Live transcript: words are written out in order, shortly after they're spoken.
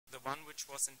one which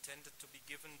was intended to be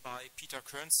given by Peter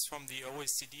Kearns from the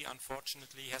OECD,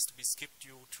 unfortunately, has to be skipped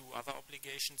due to other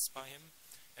obligations by him.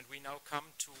 And we now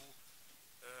come to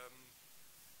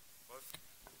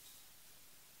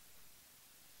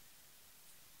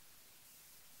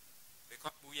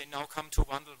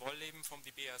Wendel Wolleben from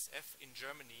the BASF in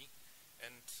Germany,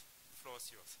 and the floor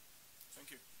is yours.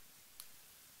 Thank you.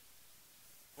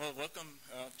 Well, welcome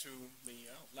to the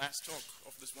last talk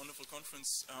of this wonderful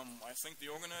conference. I thank the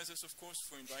organizers, of course,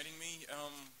 for inviting me.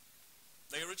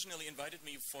 They originally invited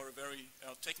me for a very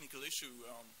technical issue,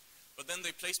 but then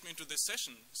they placed me into this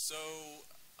session. So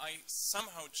I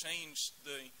somehow changed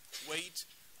the weight.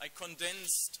 I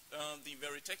condensed the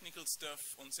very technical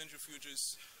stuff on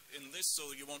centrifuges in this,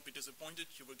 so you won't be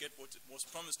disappointed. You will get what was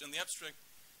promised in the abstract.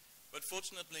 But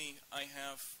fortunately, I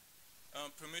have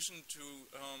permission to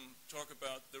talk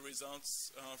about the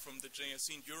results from the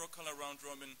JRC+Eurocolor round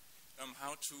robin,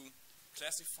 how to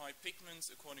classify pigments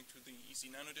according to the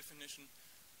EC nano definition.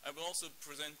 I will also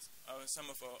present some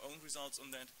of our own results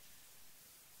on that.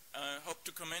 I hope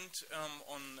to comment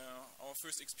on our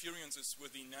first experiences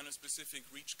with the nano-specific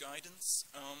REACH guidance.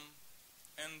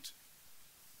 And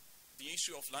the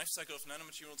issue of life cycle of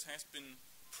nanomaterials has been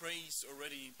praised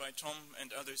already by Tom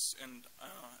and others, and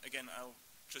again, I'll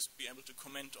just be able to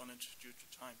comment on it due to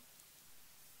time.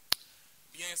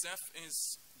 BASF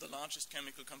is the largest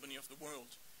chemical company of the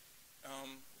world.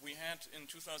 We had in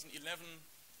 2011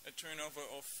 a turnover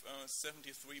of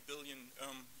 73 billion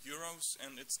euros,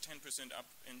 and it's 10% up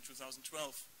in 2012.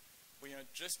 We are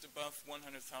just above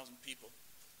 100,000 people.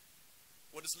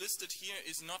 What is listed here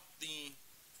is not the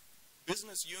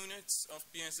business units of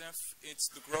BASF, it's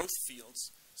the growth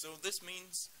fields. So this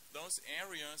means those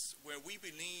areas where we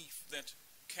believe that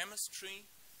chemistry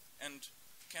and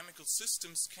chemical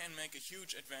systems can make a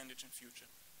huge advantage in future.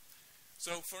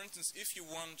 So for instance, if you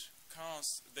want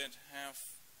cars that are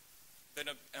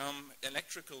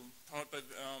electrical, powered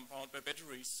by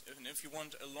batteries, and if you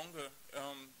want a longer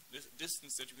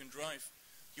distance that you can drive,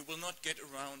 you will not get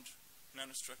around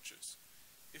nanostructures.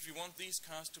 If you want these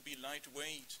cars to be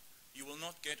lightweight, you will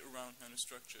not get around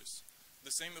nanostructures.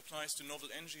 The same applies to novel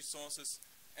energy sources,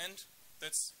 and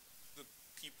that's the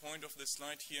key point of this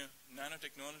slide here.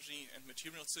 Nanotechnology and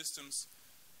material systems,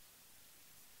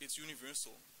 it's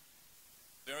universal.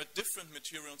 There are different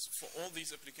materials for all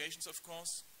these applications, of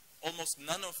course. Almost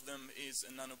none of them is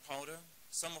a nanopowder.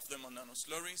 Some of them are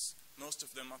nanoslurries. Most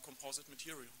of them are composite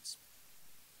materials.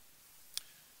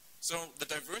 So the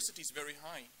diversity is very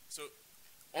high. So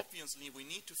obviously we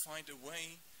need to find a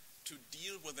way to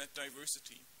deal with that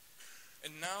diversity.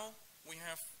 And now we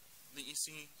have the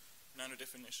EC nano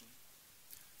definition.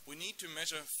 We need to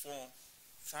measure for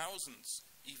thousands,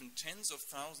 even tens of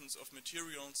thousands of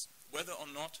materials, whether or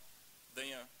not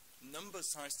their number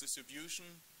size distribution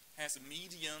has a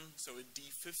median, so a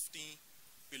D50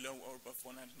 below or above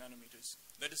 100 nanometers.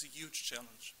 That is a huge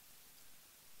challenge.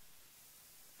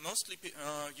 Mostly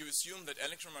you assume that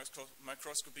electron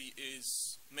microscopy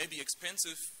is maybe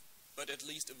expensive, but at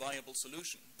least a viable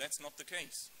solution. That's not the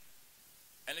case.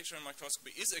 Electron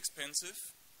microscopy is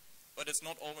expensive, but it's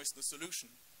not always the solution.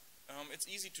 It's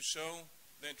easy to show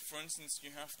that, for instance,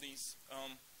 you have these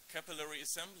capillary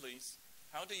assemblies.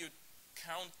 How do you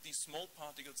count these small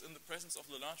particles in the presence of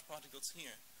the large particles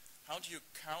here? How do you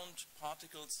count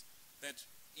particles that,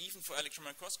 even for electron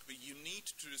microscopy, you need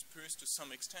to disperse to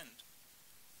some extent?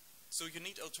 So you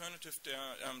need alternative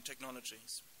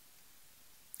technologies.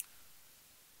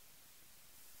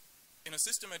 In a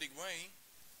systematic way,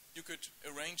 you could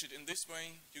arrange it in this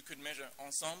way. You could measure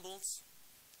ensembles,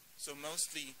 so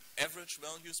mostly average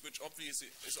values, which obviously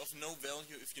is of no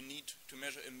value if you need to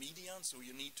measure a median, so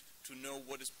you need to know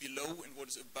what is below and what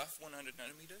is above 100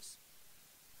 nanometers.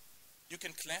 You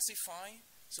can classify,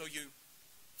 so you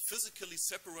physically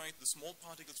separate the small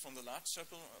particles from the large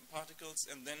particles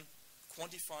and then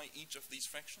quantify each of these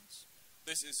fractions.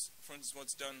 This is, for instance,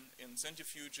 what's done in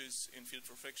centrifuges, in field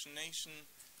fractionation,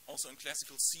 also in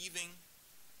classical sieving.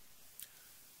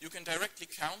 You can directly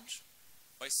count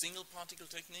by single particle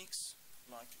techniques,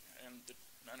 like the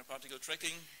nanoparticle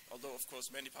tracking, although of course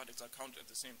many particles are counted at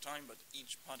the same time, but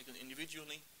each particle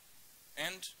individually.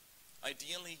 And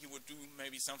ideally you would do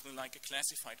maybe something like a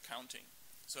classified counting.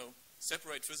 So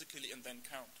separate physically and then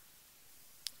count.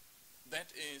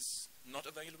 That is not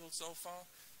available so far.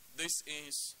 This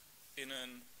is in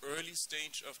an early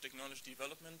stage of technology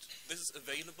development. This is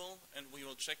available, and we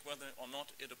will check whether or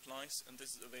not it applies, and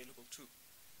this is available too.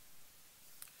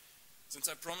 Since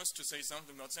I promised to say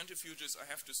something about centrifuges, I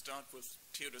have to start with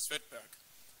Theodor Svedberg.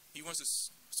 He was a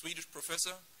Swedish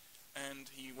professor, and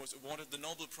he was awarded the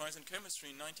Nobel Prize in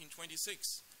Chemistry in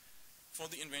 1926. for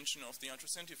the invention of the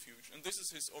ultracentrifuge. And this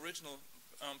is his original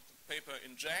paper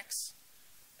in JAX,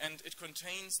 and it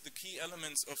contains the key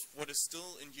elements of what is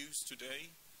still in use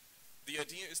today. The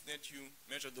idea is that you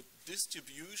measure the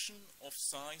distribution of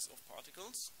size of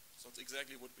particles, so it's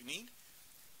exactly what we need,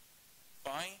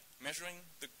 by measuring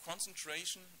the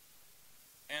concentration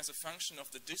as a function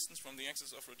of the distance from the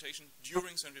axis of rotation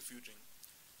during centrifuging.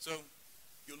 So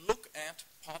you look at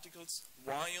particles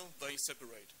while they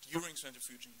separate during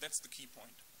centrifuging. That's the key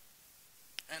point.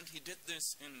 And he did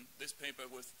this in this paper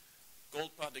with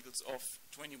gold particles of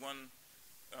 21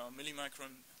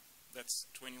 millimicron, that's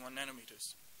 21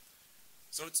 nanometers.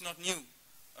 So it's not new.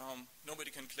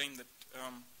 Nobody can claim that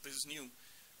this is new.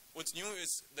 What's new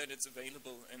is that it's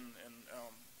available in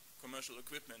commercial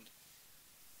equipment.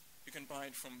 You can buy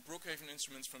it from Brookhaven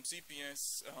Instruments, from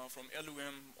CPS, from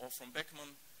LUM, or from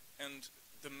Beckman. And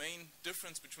the main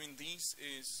difference between these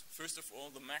is, first of all,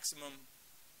 the maximum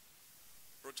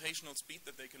rotational speed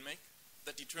that they can make.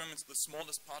 That determines the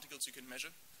smallest particles you can measure.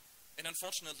 And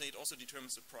unfortunately, it also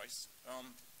determines the price.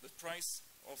 The price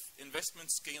of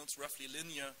investment scales roughly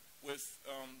linear with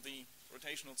the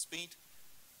rotational speed.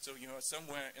 So you are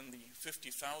somewhere in the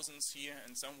 50,000s here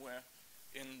and somewhere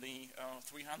in the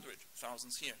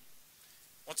 300,000s here.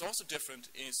 What's also different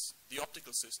is the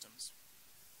optical systems.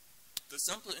 The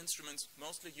simple instruments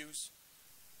mostly use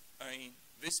a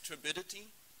vis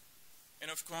turbidity,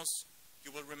 and of course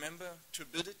you will remember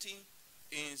turbidity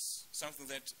is something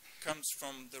that comes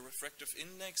from the refractive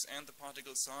index and the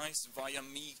particle size via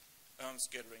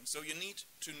scattering. So you need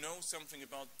to know something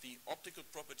about the optical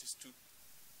properties to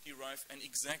derive an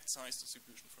exact size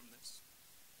distribution from this.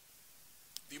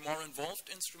 The more involved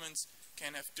instruments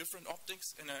can have different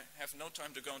optics, and I have no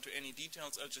time to go into any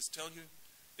details. I'll just tell you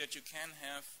that you can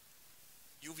have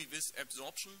UV vis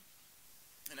absorption,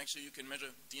 and actually you can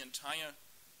measure the entire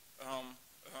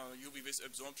UV vis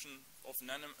absorption of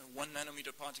 1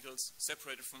 nanometer particles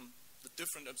separated from the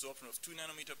different absorption of 2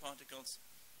 nanometer particles.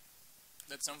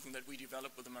 That's something that we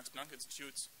developed with the Max Planck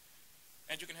Institutes.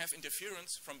 And you can have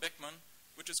interference from Beckman,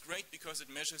 which is great because it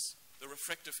measures the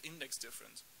refractive index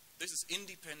difference. This is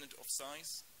independent of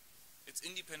size. It's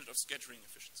independent of scattering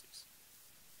efficiencies.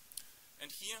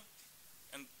 And here,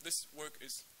 and this work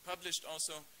is published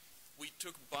also, we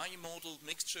took bimodal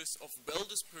mixtures of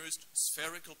well-dispersed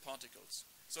spherical particles.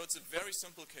 So it's a very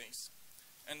simple case.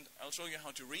 And I'll show you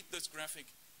how to read this graphic.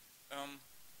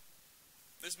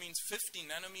 This means 50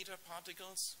 nanometer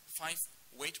particles, 5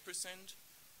 weight percent,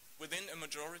 within a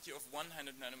majority of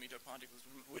 100 nanometer particles,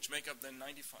 which make up then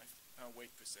 95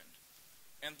 weight percent.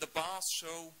 And the bars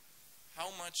show how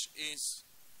much is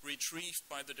retrieved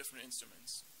by the different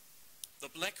instruments. The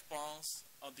black bars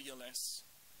are DLS.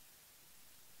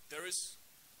 There is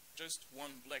just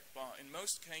one black bar. In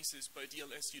most cases, by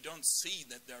DLS, you don't see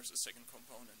that there's a second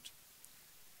component.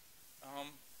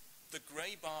 The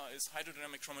gray bar is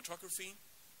hydrodynamic chromatography,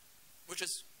 which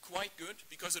is quite good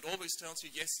because it always tells you,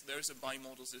 yes, there's a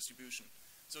bimodal distribution.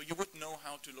 So you would know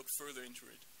how to look further into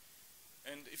it.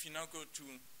 And if you now go to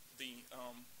the,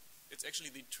 it's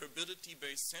actually the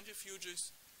turbidity-based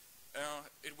centrifuges,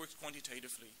 it works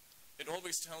quantitatively. It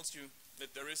always tells you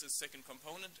that there is a second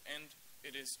component, and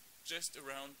it is just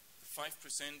around 5%,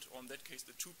 or in that case,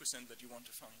 the 2% that you want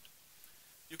to find.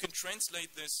 You can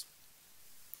translate this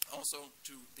also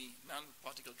to the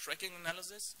nanoparticle tracking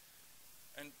analysis,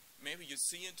 and maybe you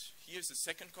see it. Here's the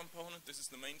second component. This is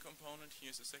the main component.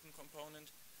 Here's the second component.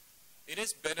 It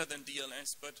is better than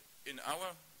DLS, but in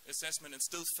our assessment, it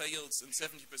still fails in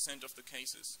 70% of the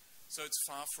cases. So it's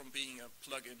far from being a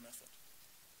plug-in method.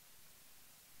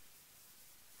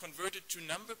 Convert it to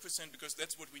number percent, because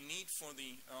that's what we need for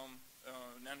the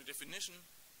nano definition.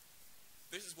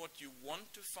 This is what you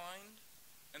want to find,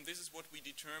 and this is what we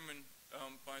determine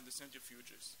by the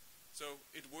centrifuges. So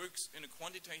it works in a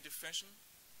quantitative fashion,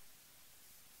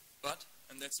 but,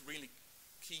 and that's really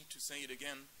key to say it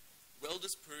again,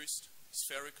 well-dispersed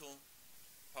spherical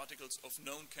particles of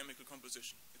known chemical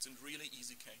composition. It's a really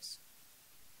easy case.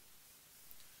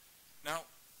 Now,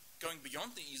 going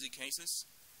beyond the easy cases,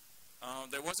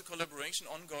 there was a collaboration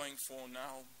ongoing for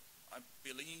now, I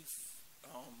believe,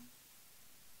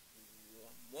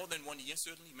 more than 1 year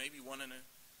certainly, maybe 1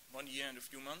 year and a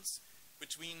few months,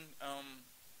 between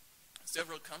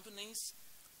several companies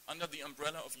under the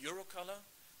umbrella of Eurocolor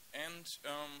and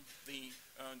the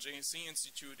JRC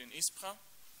Institute in Ispra.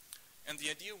 And the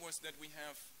idea was that we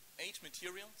have 8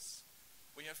 materials,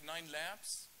 we have 9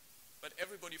 labs, but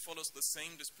everybody follows the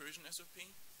same dispersion SOP.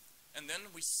 And then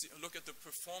we look at the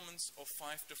performance of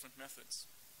 5 different methods: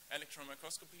 electron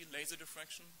microscopy, laser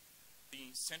diffraction,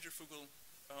 the centrifugal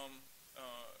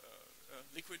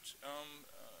liquid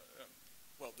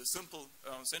well, the simple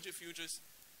centrifuges,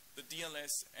 the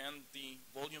DLS, and the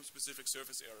volume-specific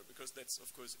surface area, because that's,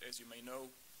 of course, as you may know,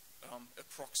 a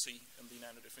proxy in the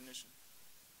nano definition.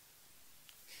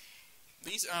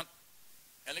 These are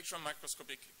electron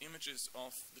microscopic images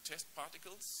of the test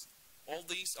particles. All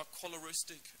these are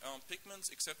coloristic pigments,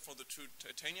 except for the two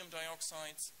titanium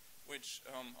dioxides, which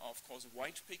are, of course,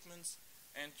 white pigments,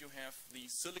 and you have the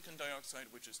silicon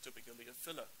dioxide, which is typically a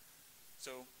filler.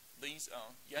 So these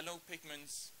are yellow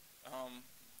pigments.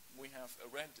 We have a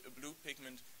red, a blue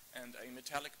pigment, and a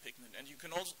metallic pigment. And you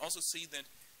can also see that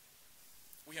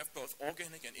we have both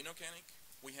organic and inorganic.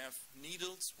 We have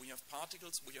needles, we have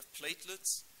particles, we have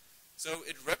platelets. So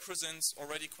it represents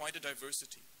already quite a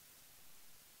diversity.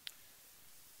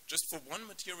 Just for one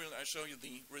material, I show you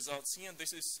the results here.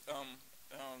 This is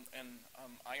an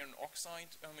iron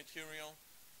oxide material.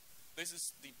 This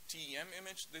is the TEM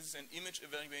image. This is an image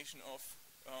evaluation of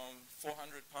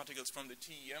 400 particles from the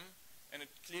TEM. And it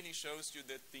clearly shows you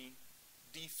that the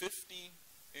D50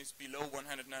 is below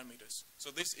 100 nanometers. So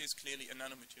this is clearly a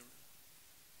nanomaterial.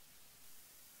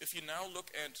 If you now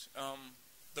look at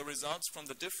the results from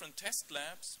the different test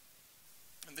labs,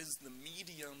 and this is the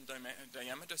medium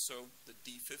diameter, so the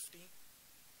D50.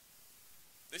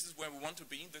 This is where we want to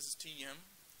be. This is TEM.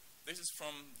 This is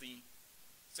from the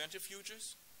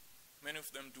centrifuges. Many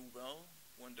of them do well,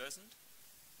 one doesn't.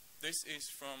 This is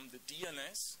from the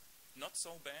DLS, not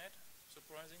so bad,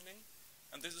 surprisingly.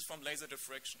 And this is from laser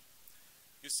diffraction.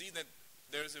 You see that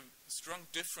there is a strong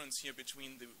difference here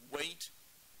between the weight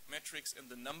metrics and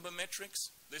the number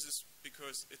metrics. This is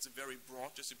because it's a very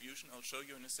broad distribution. I'll show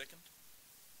you in a second.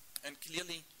 And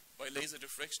clearly, by laser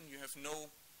diffraction, you have no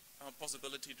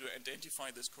possibility to identify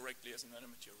this correctly as a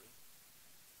nanomaterial.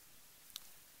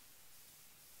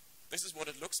 This is what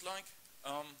it looks like.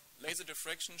 Laser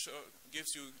diffraction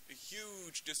gives you a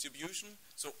huge distribution.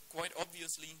 So quite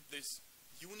obviously, this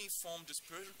uniform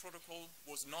dispersion protocol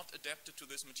was not adapted to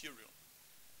this material.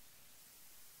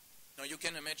 Now you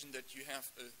can imagine that you have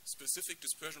a specific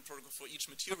dispersion protocol for each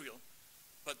material,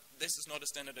 but this is not a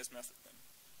standardized method then.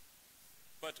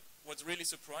 But what's really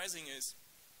surprising is,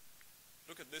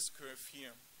 look at this curve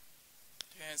here.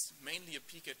 It has mainly a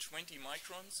peak at 20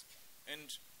 microns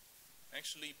and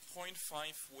actually 0.5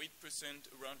 weight percent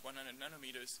around 100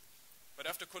 nanometers. But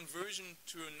after conversion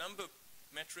to a number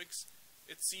metrics,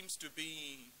 it seems to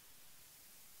be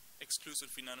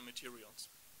exclusively nanomaterials.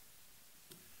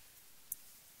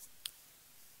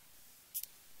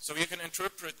 So you can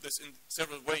interpret this in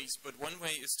several ways, but one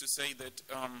way is to say that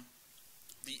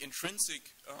the intrinsic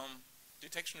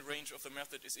detection range of the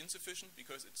method is insufficient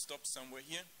because it stops somewhere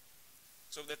here,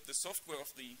 so that the software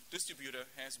of the distributor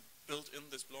has built in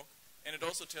this block, and it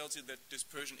also tells you that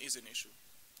dispersion is an issue.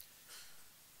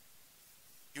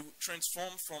 You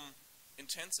transform from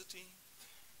intensity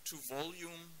to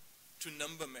volume to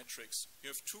number metrics. You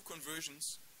have two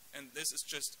conversions, and this is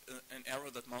just an error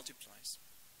that multiplies.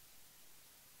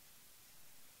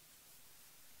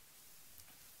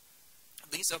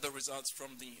 These are the results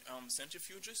from the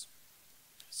centrifuges.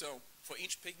 So for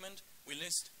each pigment, we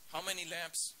list how many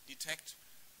labs detect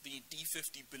the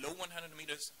D50 below 100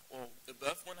 nanometers or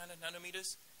above 100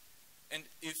 nanometers. And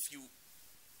if you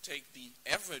take the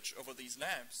average over these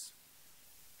labs,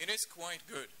 it is quite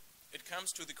good. It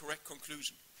comes to the correct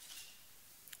conclusion.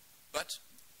 But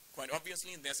quite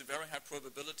obviously, there's a very high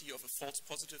probability of a false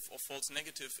positive or false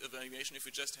negative evaluation if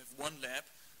you just have one lab.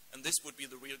 And this would be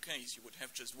the real case. You would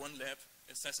have just one lab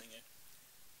assessing it.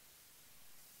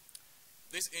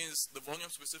 This is the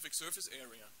volume-specific surface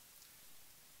area.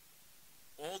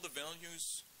 All the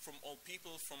values from all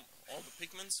people, from all the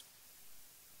pigments.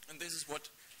 And this is what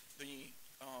the,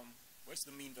 where's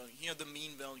the mean value? Here are the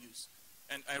mean values.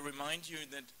 And I remind you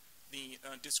that the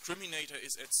discriminator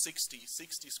is at 60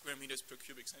 square meters per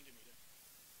cubic centimeter.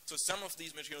 So some of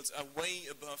these materials are way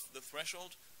above the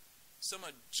threshold. Some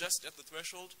are just at the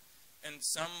threshold, and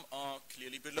some are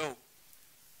clearly below.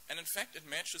 And in fact, it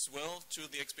matches well to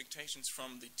the expectations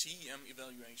from the TEM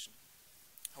evaluation.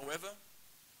 However,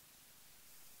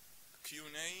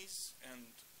 Q&As and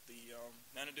the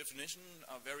nano definition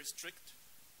are very strict.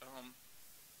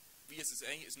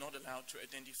 VSSA is not allowed to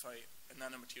identify a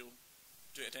nanomaterial,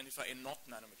 to identify a not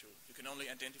nanomaterial. You can only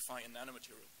identify a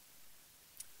nanomaterial.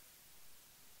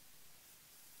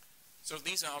 So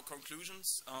these are our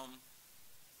conclusions.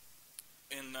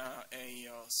 In a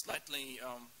slightly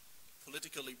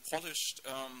politically polished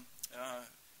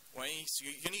way, so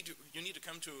you need to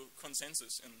come to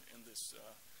consensus in this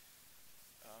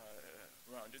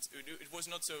round. It was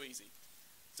not so easy.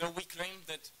 So we claim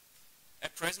that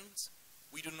at present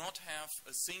we do not have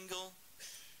a single,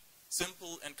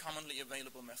 simple, and commonly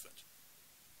available method.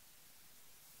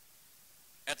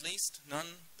 At least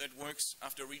none that works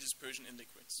after redispersion in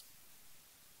liquids.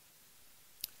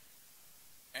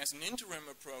 As an interim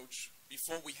approach,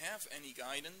 before we have any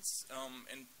guidance,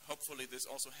 and hopefully this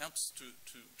also helps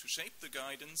to shape the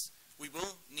guidance, we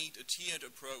will need a tiered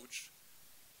approach.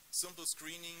 Simple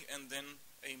screening and then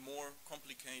a more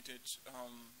complicated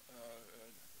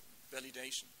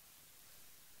validation.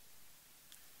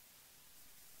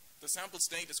 The sample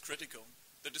state is critical.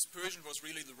 The dispersion was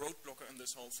really the roadblocker in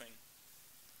this whole thing.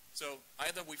 So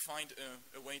either we find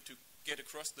a way to get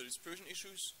across the dispersion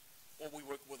issues, or we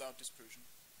work without dispersion.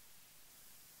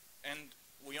 And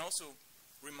we also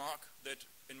remark that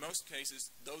in most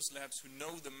cases, those labs who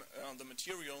know the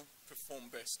material perform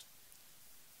best.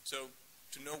 So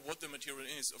to know what the material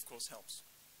is, of course, helps.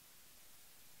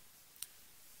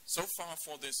 So far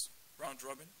for this round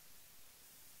robin,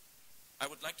 I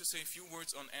would like to say a few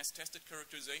words on as-tested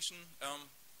characterization.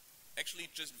 Actually,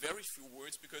 just very few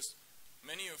words, because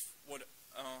many of what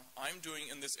I'm doing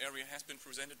in this area has been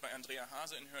presented by Andrea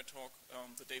Hase in her talk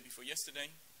the day before yesterday.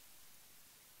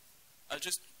 I'll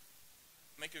just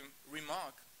make a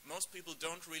remark. Most people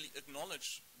don't really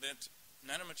acknowledge that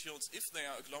nanomaterials, if they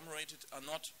are agglomerated, are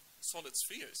not solid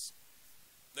spheres.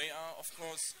 They are, of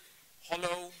course,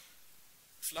 hollow,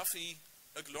 fluffy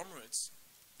agglomerates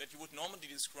that you would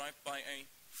normally describe by a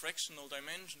fractional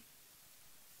dimension.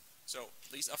 So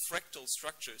these are fractal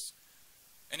structures.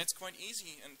 And it's quite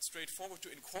easy and straightforward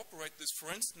to incorporate this, for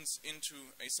instance, into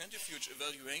a centrifuge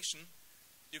evaluation.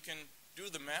 You can do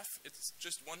the math. It's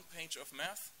just one page of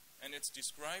math, and it's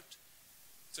described.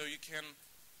 So you can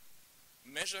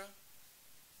measure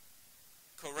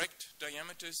correct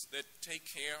diameters that take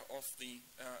care of the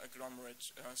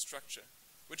agglomerate structure,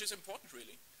 which is important,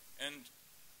 really. And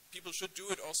people should do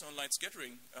it also on light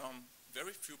scattering.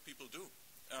 Very few people do.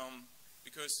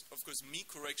 Because, of course, Mie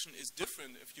correction is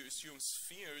different if you assume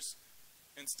spheres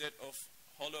instead of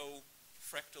hollow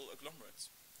fractal agglomerates.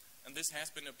 And this has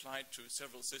been applied to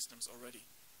several systems already.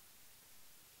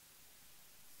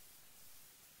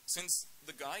 Since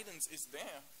the guidance is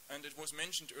there, and it was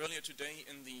mentioned earlier today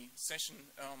in the session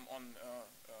on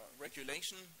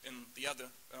regulation in the other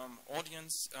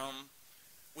audience,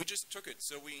 we just took it.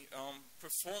 So we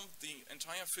performed the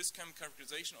entire PhysChem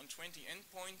characterization on 20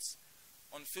 endpoints,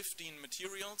 on 15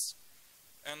 materials,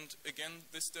 and again,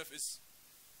 this stuff is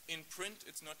in print.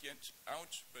 It's not yet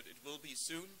out, but it will be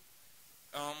soon.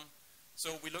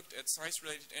 So we looked at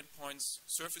size-related endpoints,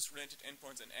 surface-related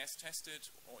endpoints, and as-tested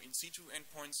or in-situ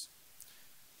endpoints.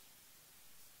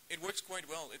 It works quite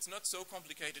well. It's not so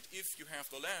complicated if you have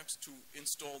the labs to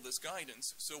install this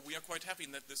guidance. So we are quite happy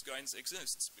that this guidance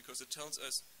exists, because it tells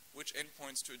us which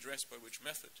endpoints to address by which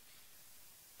method.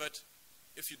 But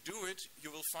if you do it, you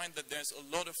will find that there's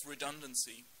a lot of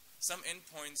redundancy. Some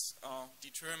endpoints are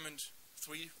determined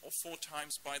 3 or 4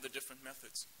 times by the different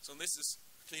methods. So this is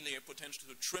clearly a potential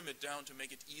to trim it down to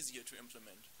make it easier to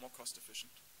implement, more cost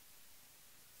efficient.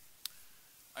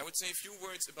 I would say a few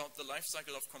words about the life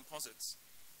cycle of composites.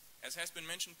 As has been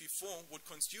mentioned before, what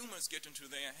consumers get into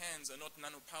their hands are not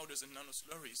nanopowders and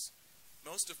nanoslurries.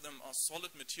 Most of them are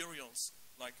solid materials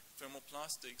like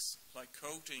thermoplastics, like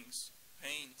coatings,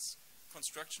 paints,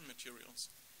 construction materials.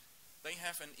 They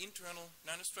have an internal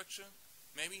nanostructure.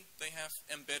 Maybe they have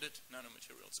embedded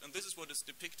nanomaterials. And this is what is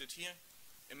depicted here.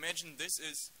 Imagine this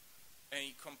is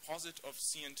a composite of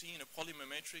CNT in a polymer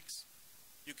matrix.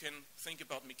 You can think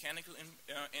about mechanical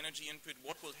energy input.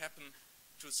 What will happen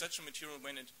to such a material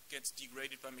when it gets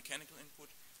degraded by mechanical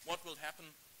input? What will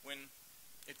happen when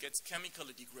it gets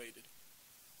chemically degraded?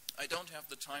 I don't have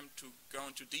the time to go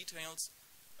into details.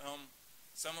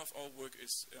 Some of our work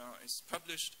is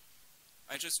published.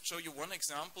 I just show you one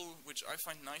example, which I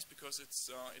find nice because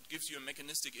it gives you a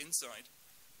mechanistic insight.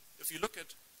 If you look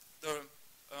at the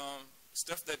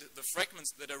the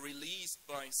fragments that are released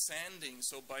by sanding,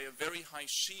 so by a very high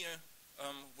shear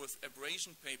with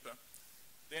abrasion paper,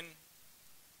 then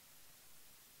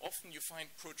often you find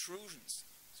protrusions.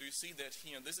 So you see that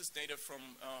here. This is data from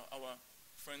our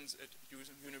friends at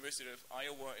University of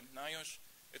Iowa and NIOSH.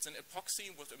 It's an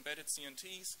epoxy with embedded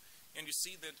CNTs, and you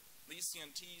see that these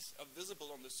CNTs are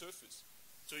visible on the surface.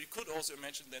 So you could also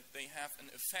imagine that they have an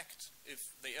effect if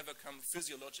they ever come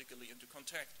physiologically into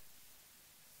contact.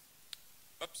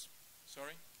 Oops,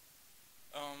 sorry.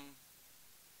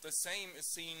 The same is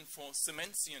seen for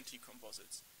cement CNT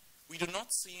composites. We do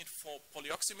not see it for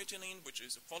polyoxymethylene, which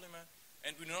is a polymer,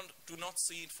 and we do not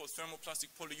see it for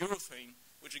thermoplastic polyurethane,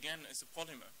 which again is a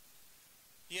polymer.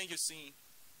 Here you see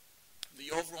the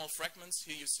overall fragments.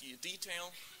 Here you see a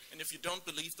detail. And if you don't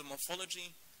believe the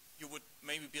morphology, you would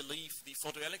maybe believe the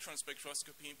photoelectron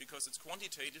spectroscopy because it's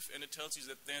quantitative and it tells you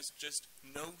that there's just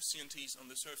no CNTs on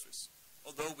the surface,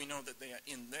 although we know that they are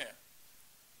in there.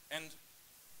 And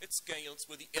it scales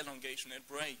with the elongation at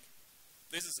break.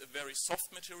 This is a very soft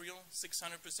material,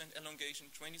 600% elongation,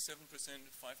 27%, 5%,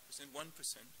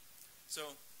 1%. So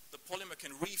the polymer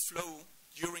can reflow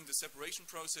during the separation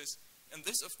process, and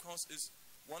this, of course, is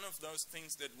one of those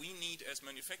things that we need as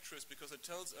manufacturers because it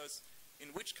tells us in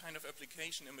which kind of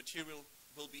application a material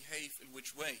will behave in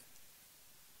which way.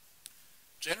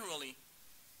 Generally,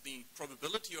 the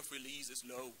probability of release is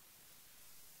low,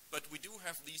 but we do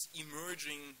have these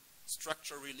emerging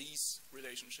structure-release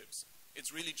relationships.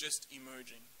 It's really just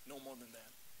emerging, no more than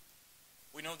that.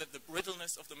 We know that the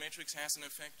brittleness of the matrix has an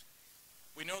effect.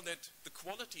 We know that the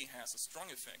quality has a strong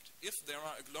effect. If there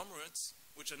are agglomerates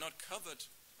which are not covered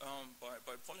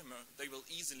by polymer, they will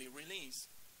easily release.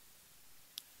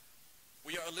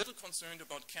 We are a little concerned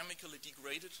about chemically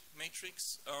degraded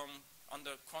matrix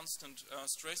under constant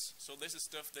stress. So this is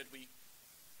stuff that we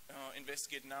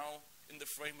investigate now in the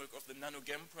framework of the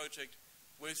NanoGem project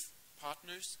with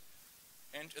partners,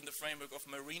 and in the framework of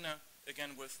Marina,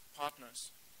 again with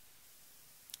partners.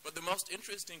 But the most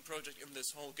interesting project in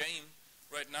this whole game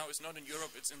right now is not in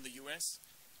Europe, it's in the US.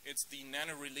 It's the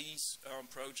Nano Release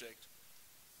project.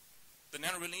 The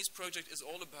Nano Release project is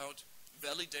all about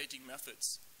validating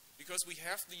methods. Because we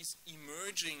have these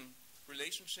emerging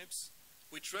relationships,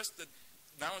 we trust that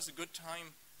now is a good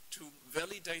time to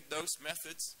validate those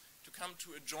methods, to come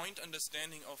to a joint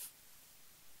understanding of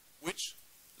which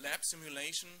lab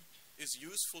simulation is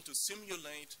useful to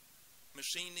simulate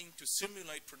machining, to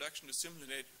simulate production, to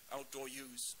simulate outdoor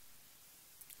use.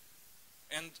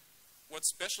 And what's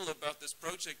special about this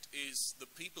project is the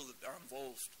people that are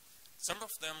involved. Some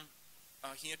of them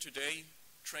are here today.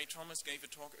 Trey Thomas gave a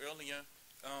talk earlier.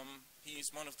 He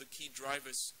is one of the key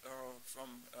drivers from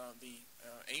the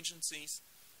agencies.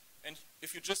 And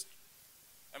if you just,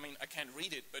 I can't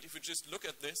read it, but if you just look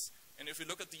at this, and if you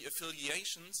look at the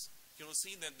affiliations, you'll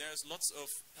see that there's lots of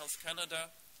Health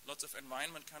Canada, lots of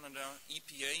Environment Canada,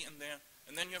 EPA in there,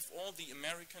 and then you have all the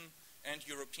American and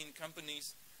European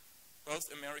companies, both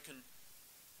American,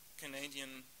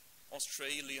 Canadian,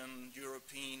 Australian,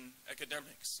 European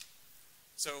academics.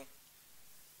 So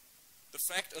the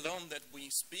fact alone that we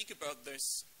speak about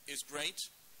this is great,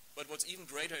 but what's even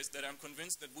greater is that I'm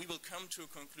convinced that we will come to a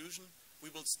conclusion. We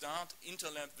will start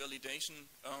interlab validation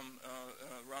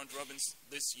round robins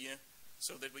this year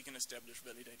so that we can establish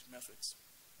validated methods.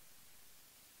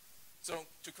 So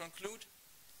to conclude,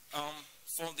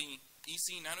 for the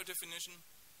EC nano definition,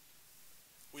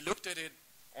 we looked at it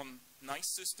on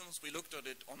nice systems, we looked at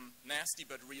it on nasty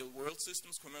but real world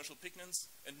systems, commercial pigments,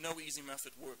 and no easy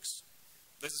method works.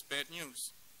 This is bad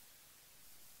news.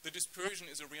 The dispersion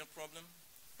is a real problem,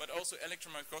 but also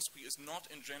electron microscopy is not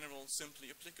in general simply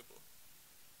applicable.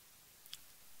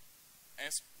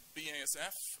 As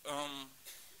BASF,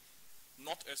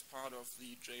 not as part of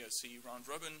the JRC round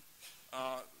robin,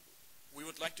 we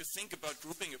would like to think about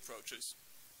grouping approaches,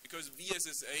 because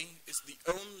VSSA is the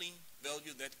only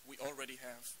value that we already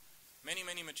have. Many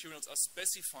materials are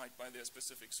specified by their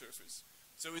specific surface.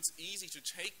 So it's easy to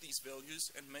take these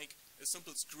values and make a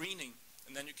simple screening,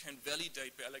 and then you can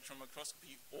validate by electron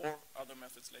microscopy or other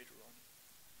methods later on.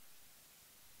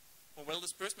 For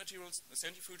well-dispersed materials, the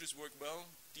centrifuges work well,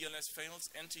 DLS fails,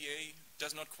 NTA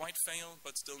does not quite fail,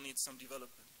 but still needs some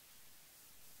development.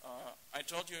 I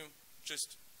told you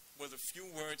just with a few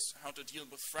words how to deal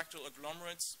with fractal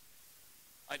agglomerates.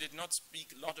 I did not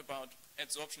speak a lot about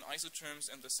adsorption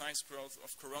isotherms and the size growth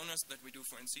of coronas that we do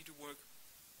for in situ work.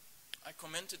 I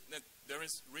commented that there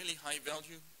is really high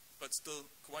value, but still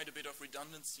quite a bit of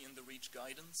redundancy in the REACH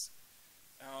guidance.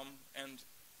 And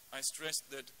I stressed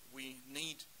that we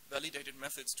need validated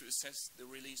methods to assess the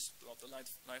release throughout the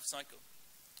life cycle.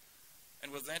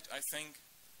 And with that, I thank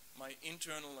my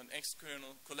internal and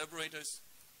external collaborators,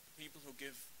 people who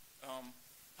give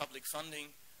public funding,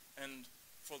 and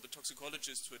for the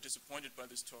toxicologists who are disappointed by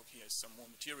this talk, here's some more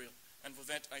material. And with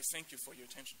that, I thank you for your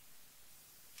attention.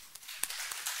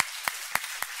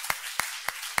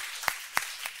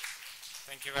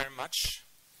 Thank you very much.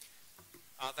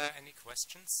 Are there any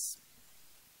questions?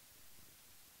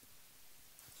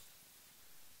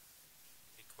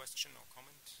 A question or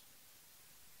comment?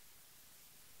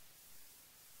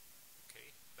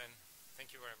 Okay, then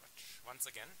thank you very much once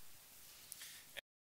again.